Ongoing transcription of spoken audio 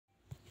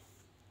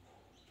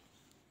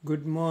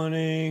Good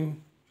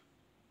morning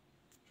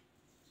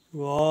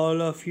to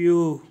all of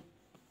you,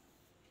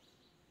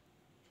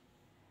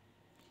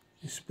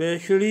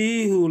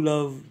 especially who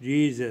love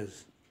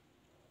Jesus.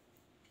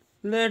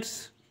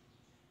 Let's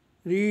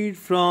read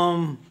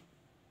from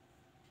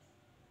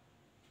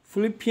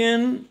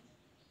Philippians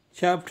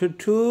chapter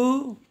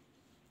 2,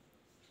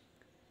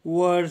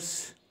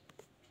 verse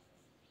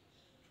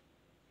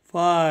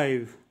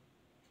 5.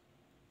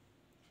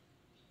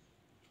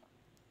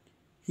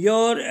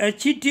 Your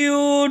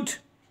attitude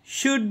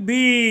should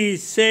be,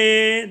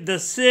 the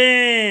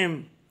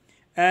same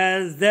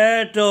as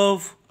that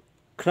of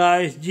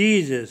Christ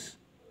Jesus,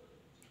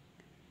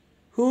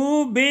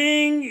 who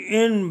being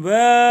in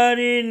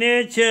very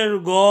nature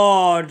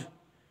God,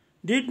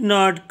 did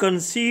not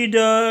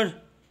consider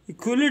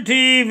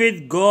equality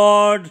with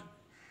God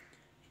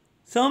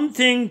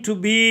something to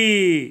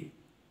be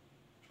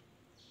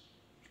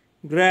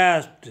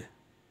grasped,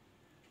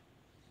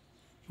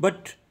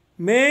 but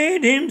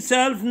made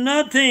himself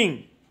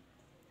nothing,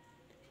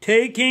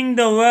 taking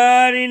the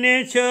very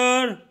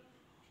nature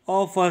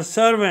of a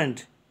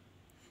servant,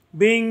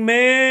 being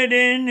made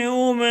in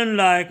human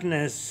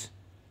likeness,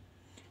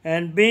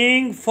 and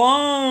being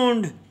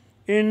found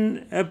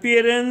in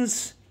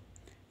appearance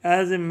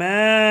as a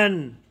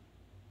man,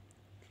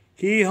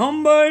 he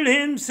humbled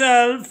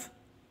himself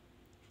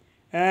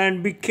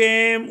and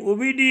became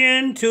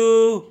obedient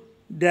to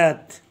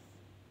death,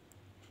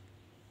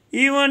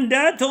 even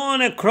death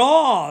on a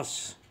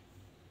cross.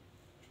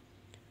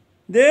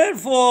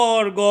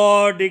 Therefore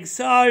God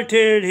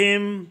exalted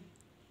him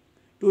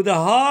to the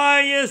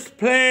highest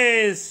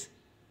place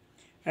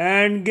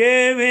and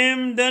gave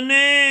him the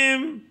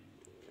name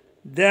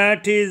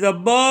that is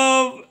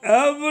above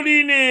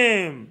every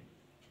name,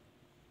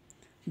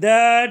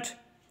 that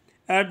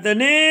at the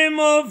name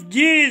of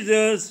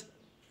Jesus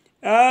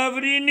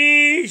every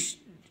knee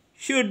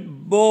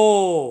should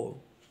bow,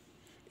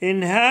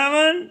 in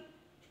heaven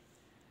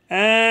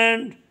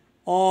and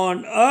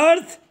on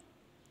earth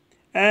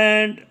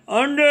and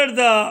under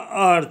the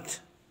earth,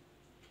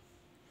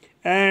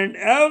 and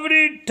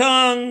every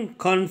tongue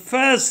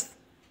confess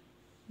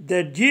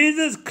that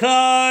Jesus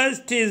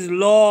Christ is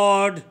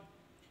Lord,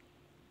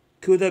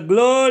 to the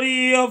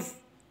glory of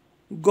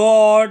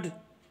God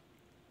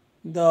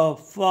the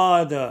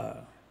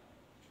Father.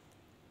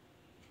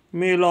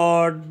 May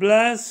Lord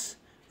bless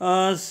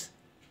us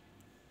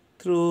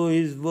through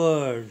His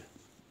word.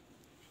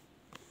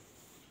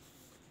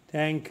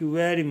 Thank you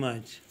very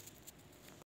much.